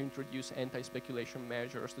will try to introduce anti-speculation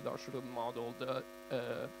measures that are sort of modeled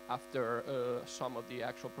after some of the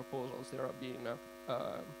actual proposals that are being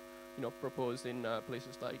proposed in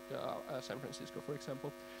places like San Francisco, for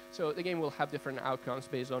example. So the game will have different outcomes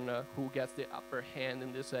based on who gets the upper hand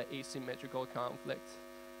in this asymmetrical conflict.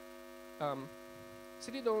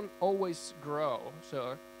 Cities don't always grow,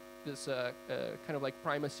 so this kind of like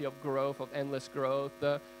primacy of growth, of endless growth,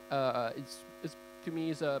 it's to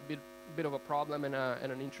me is a bit of a problem and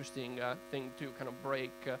an interesting thing to kind of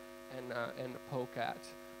break and poke at.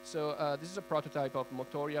 So this is a prototype of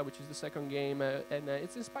Motoria, which is the second game, and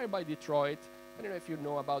it's inspired by Detroit. I don't know if you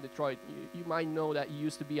know about Detroit. You might know that it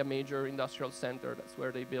used to be a major industrial center. That's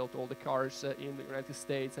where they built all the cars in the United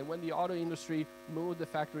States. And when the auto industry moved the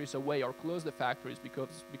factories away or closed the factories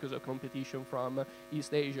because of competition from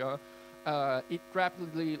East Asia, it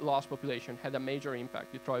rapidly lost population, had a major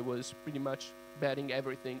impact. Detroit was pretty much betting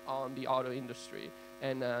everything on the auto industry.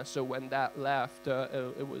 And so when that left,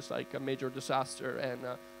 it was like a major disaster,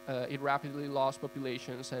 and it rapidly lost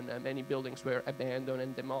populations, and many buildings were abandoned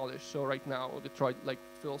and demolished. So right now, Detroit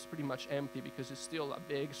feels pretty much empty because it's still a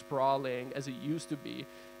big, sprawling as it used to be.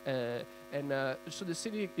 So the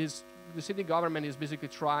city government is basically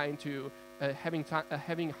trying to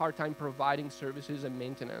having a hard time providing services and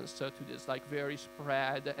maintenance to this very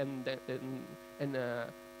spread and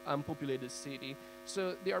unpopulated city.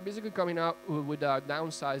 So they are basically coming out with a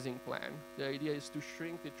downsizing plan. The idea is to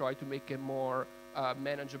shrink Detroit to make it more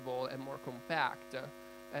manageable and more compact,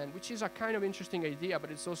 and which is a kind of interesting idea, but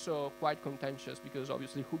it's also quite contentious because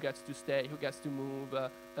obviously who gets to stay, who gets to move,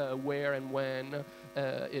 where and when.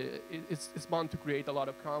 It's bound to create a lot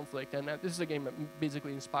of conflict, and this is a game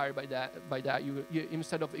basically inspired by that. You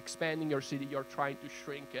instead of expanding your city, you're trying to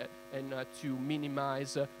shrink it and to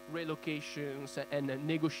minimize relocations and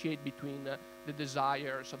negotiate between the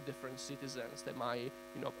desires of different citizens that might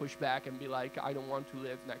push back and be like, I don't want to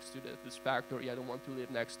live next to this factory, I don't want to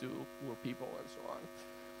live next to poor people, and so on.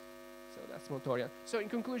 So that's Motoria. So in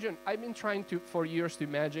conclusion, I've been trying for years to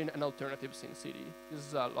imagine an alternative Sin City. This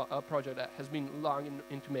is a project that has been long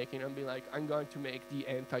into making, and be like, I'm going to make the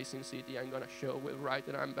anti-Sin City. I'm going to show with right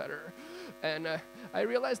that I'm better. And I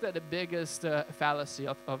realized that the biggest fallacy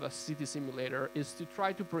of a city simulator is to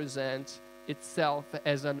try to present itself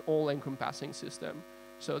as an all-encompassing system.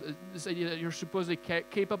 So this idea that you're supposedly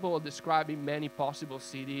capable of describing many possible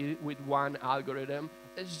cities with one algorithm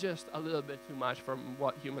is just a little bit too much from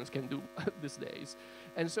what humans can do these days.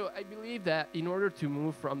 And so I believe that in order to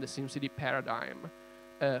move from the SimCity paradigm,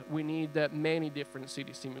 we need many different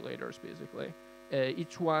city simulators, basically.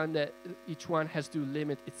 Each one has to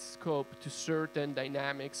limit its scope to certain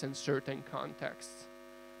dynamics and certain contexts.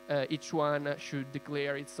 Each one should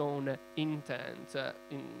declare its own intent,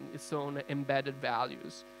 in its own embedded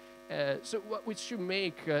values. So what we should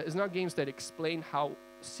make is not games that explain how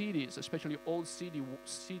cities, especially old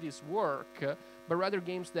cities work, but rather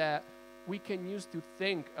games that we can use to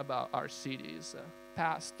think about our cities,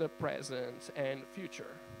 past, present, and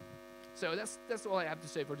future. So that's all I have to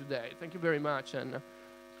say for today. Thank you very much, and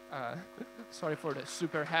sorry for the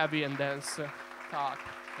super heavy and dense talk.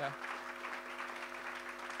 Yeah.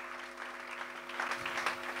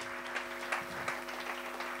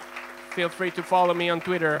 Feel free to follow me on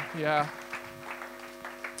Twitter. Yeah.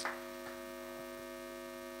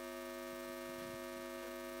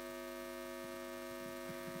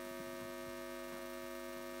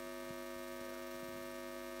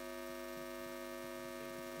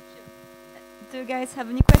 Do you guys have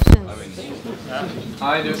any questions?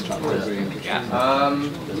 I do.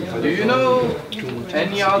 Do you know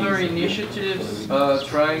any other initiatives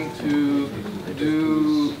trying to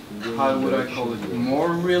do, how would I call it,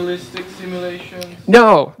 more realistic simulations?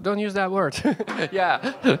 No, don't use that word.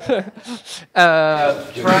 Yeah.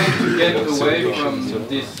 Trying to get away from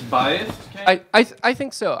this bias? I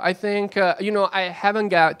think so. I think, I haven't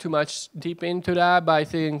got too much deep into that, but I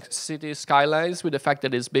think City Skylines, with the fact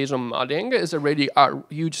that it's based on modding, is already a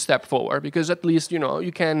huge step forward, because at least,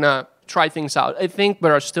 you can try things out. I think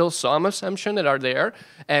there are still some assumptions that are there,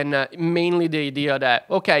 and mainly the idea that,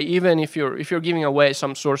 okay, even if you're giving away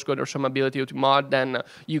some source code or some ability to mod, then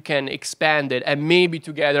you can expand it, and maybe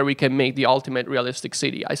together we can make the ultimate realistic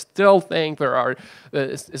city. I still think there are,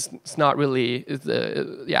 it's not really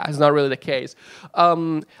the case.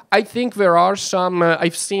 I think there are some,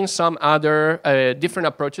 I've seen some other different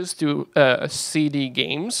approaches to city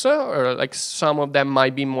games, or like some of them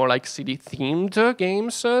might be more like city themed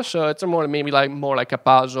games, so it's more like a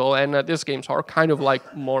puzzle, and these games are kind of like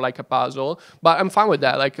more like a puzzle, but I'm fine with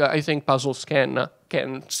that. Like I think puzzles can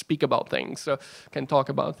speak about things, can talk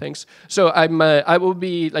about things. So I will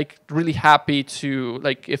be like really happy to,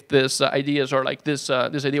 like, if this ideas or like this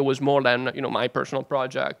idea was more than my personal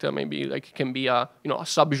project, maybe like it can be a a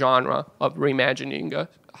subgenre of reimagining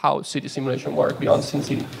how city simulation works beyond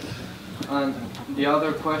SimCity. And the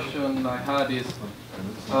other question I had is,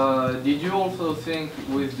 did you also think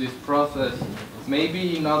with this process,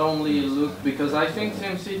 maybe not only look, because I think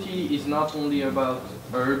SimCity is not only about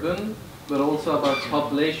urban, but also about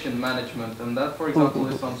population management, and that, for example,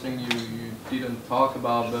 is something you didn't talk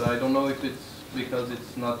about, but I don't know if it's because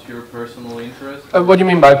it's not your personal interest. What do you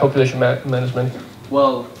mean by population management?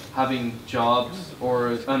 Well, having jobs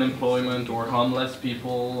or unemployment or homeless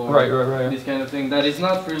people or right. this kind of thing. That is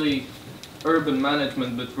not really urban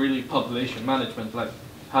management, but really population management. Like,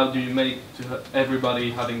 how do you make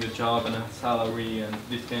everybody having the job and a salary and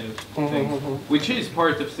this kind of thing, which is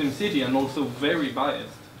part of SimCity and also very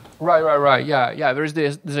biased. Right. Yeah. There's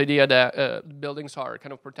this idea that buildings are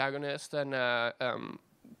kind of protagonists, and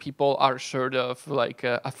people are sort of like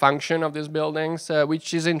a function of these buildings,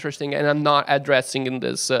 which is interesting. And I'm not addressing in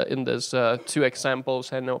this two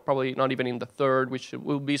examples, and probably not even in the third, which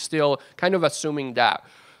will be still kind of assuming that.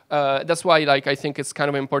 That's why, like, I think it's kind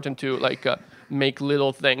of important to like make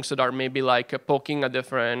little things that are maybe like poking at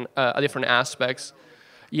different aspects.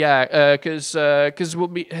 Yeah, because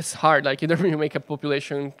it's hard. Like, either you make a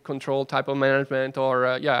population control type of management, or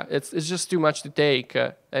it's just too much to take,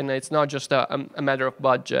 and it's not just a matter of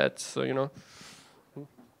budget. So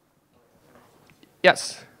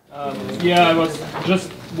Yes. I was just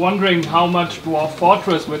wondering how much Dwarf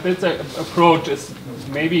Fortress with its approach is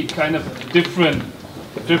maybe kind of different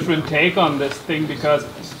take on this thing, because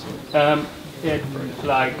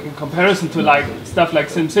in comparison to like stuff like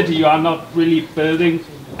SimCity, you are not really building.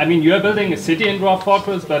 I mean, you are building a city in Dwarf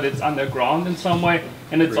Fortress, but it's underground in some way,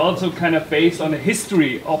 and it's also kind of based on a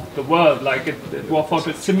history of the world. Like Dwarf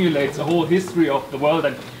Fortress simulates a whole history of the world,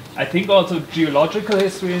 and I think also geological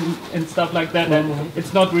history and stuff like that. And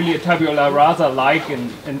it's not really a tabula rasa like in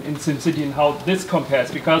SimCity and how this compares,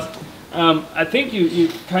 because I think you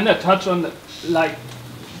kind of touch on like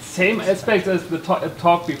same aspects as the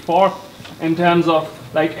talk before, in terms of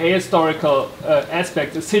like ahistorical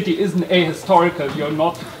aspects. A city isn't ahistorical.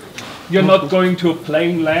 You're not going to a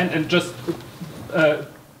plain land and just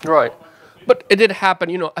right. But it did happen,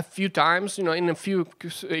 a few times, in a few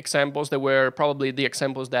examples that were probably the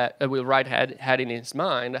examples that Will Wright had in his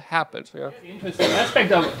mind happened. Yeah. The interesting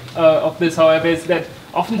aspect of this, however, is that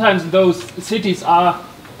oftentimes those cities are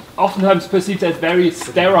oftentimes perceived as very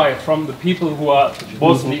sterile from the people who are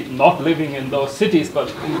mostly not living in those cities,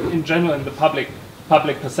 but in general in the public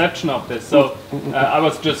perception of this. So I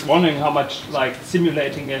was just wondering how much like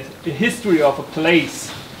simulating a history of a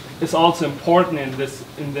place is also important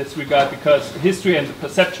in this regard, because history and the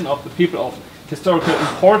perception of the people of historical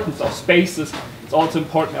importance of spaces it's also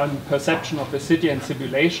important on perception of the city and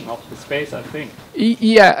simulation of the space, I think.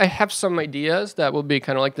 Yeah, I have some ideas that will be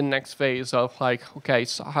kind of like the next phase of like, okay,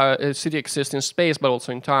 so how a city exists in space, but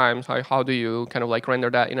also in time. So how do you kind of like render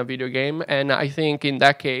that in a video game? And I think in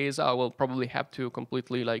that case, I will probably have to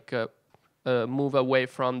completely like move away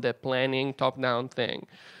from the planning top-down thing.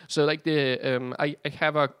 So like I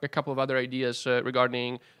have a couple of other ideas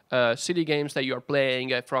regarding city games that you are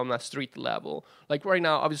playing from a street level. Like right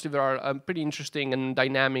now, obviously there are pretty interesting and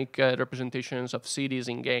dynamic representations of cities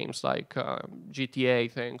in games, like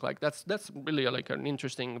GTA thing. Like that's really like an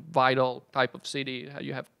interesting, vital type of city.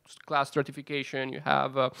 You have class stratification, you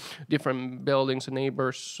have different buildings and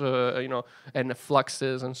neighbors, you know, and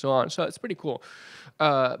fluxes and so on. So it's pretty cool.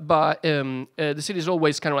 But the city is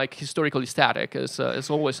always kind of like historically static. It's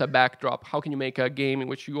always a backdrop. How can you make a game in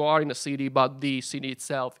which you are in a city, but the city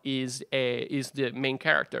itself is the main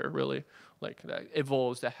character, really? Like that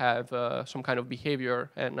evolves, that have some kind of behavior,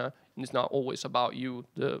 and it's not always about you,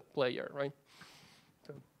 the player, right?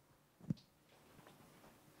 So.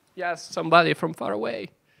 Yes, somebody from far away.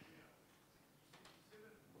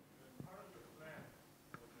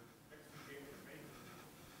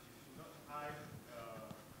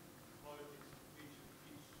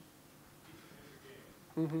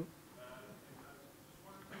 Mm-hmm.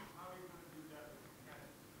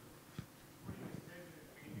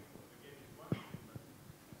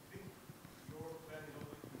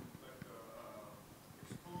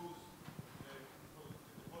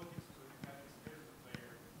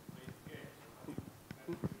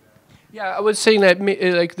 Yeah, I was saying that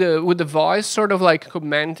like with the voice sort of like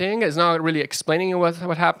commenting, it's not really explaining what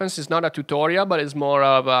happens. It's not a tutorial, but it's more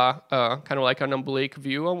of a kind of like an oblique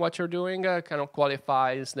view on what you're doing. Kind of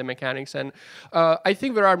qualifies the mechanics, and I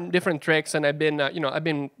think there are different tricks. And I've been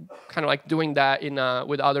kind of like doing that in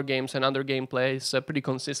with other games and other gameplays pretty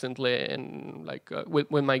consistently, and like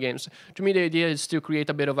with my games. To me, the idea is to create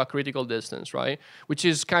a bit of a critical distance, right? Which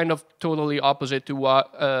is kind of totally opposite to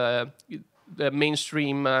what the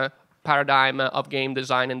mainstream paradigm of game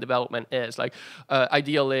design and development is. Like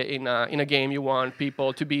ideally in a game you want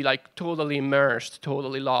people to be like totally immersed,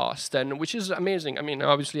 totally lost, and which is amazing. I mean,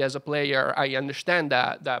 obviously as a player I understand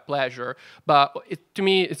that pleasure, but to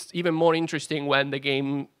me it's even more interesting when the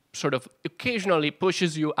game sort of occasionally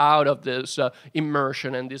pushes you out of this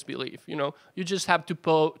immersion and disbelief. You know, you just have to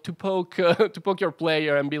poke your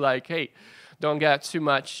player and be like, hey, don't get too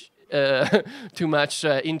much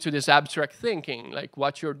into this abstract thinking. Like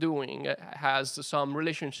what you're doing has some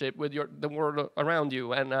relationship with the world around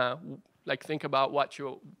you, and like think about what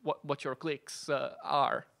your clicks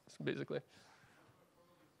are, basically.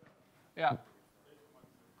 Yeah.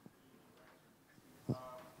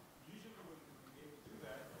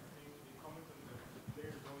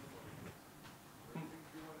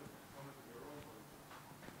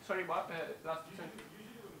 Sorry, what? Last sentence.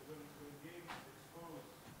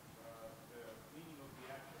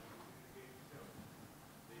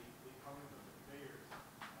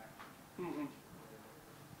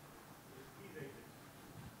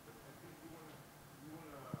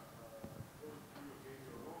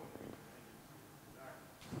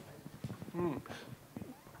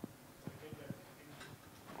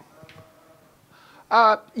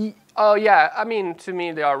 Oh yeah, I mean, to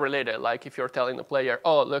me they are related. Like if you're telling the player,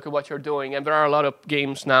 oh, look at what you're doing, and there are a lot of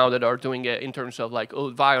games now that are doing it in terms of like, oh,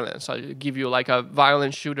 violence. I give you like a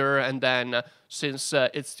violent shooter, and then since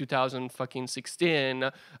it's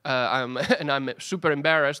 2016, I'm super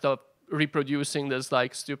embarrassed of reproducing this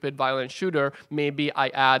like stupid violent shooter. Maybe I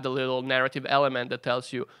add a little narrative element that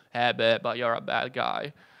tells you, hey, but you're a bad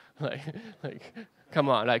guy, like. Come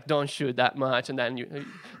on, like don't shoot that much, and then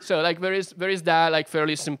so like there is that like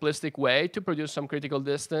fairly simplistic way to produce some critical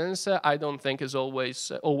distance. I don't think is always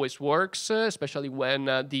works, especially when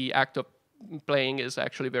the act of playing is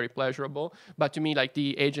actually very pleasurable. But to me, like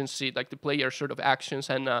the agency, like the player sort of actions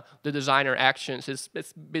and the designer actions, it's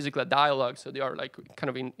basically a dialogue, so they are like kind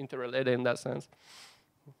of interrelated in that sense.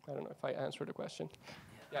 I don't know if I answered the question.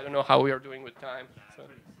 Yeah, I don't know how we are doing with time. So.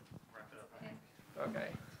 Okay.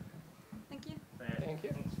 Thank you. Thank you.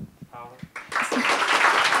 Paolo.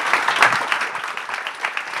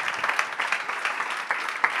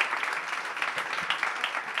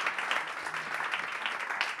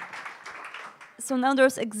 So now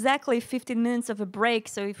there's exactly 15 minutes of a break.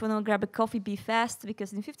 So if you want to grab a coffee, be fast,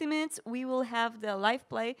 because in 15 minutes we will have the live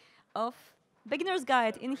play of Beginner's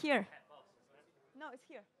Guide in here. No, it's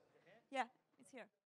here. Yeah.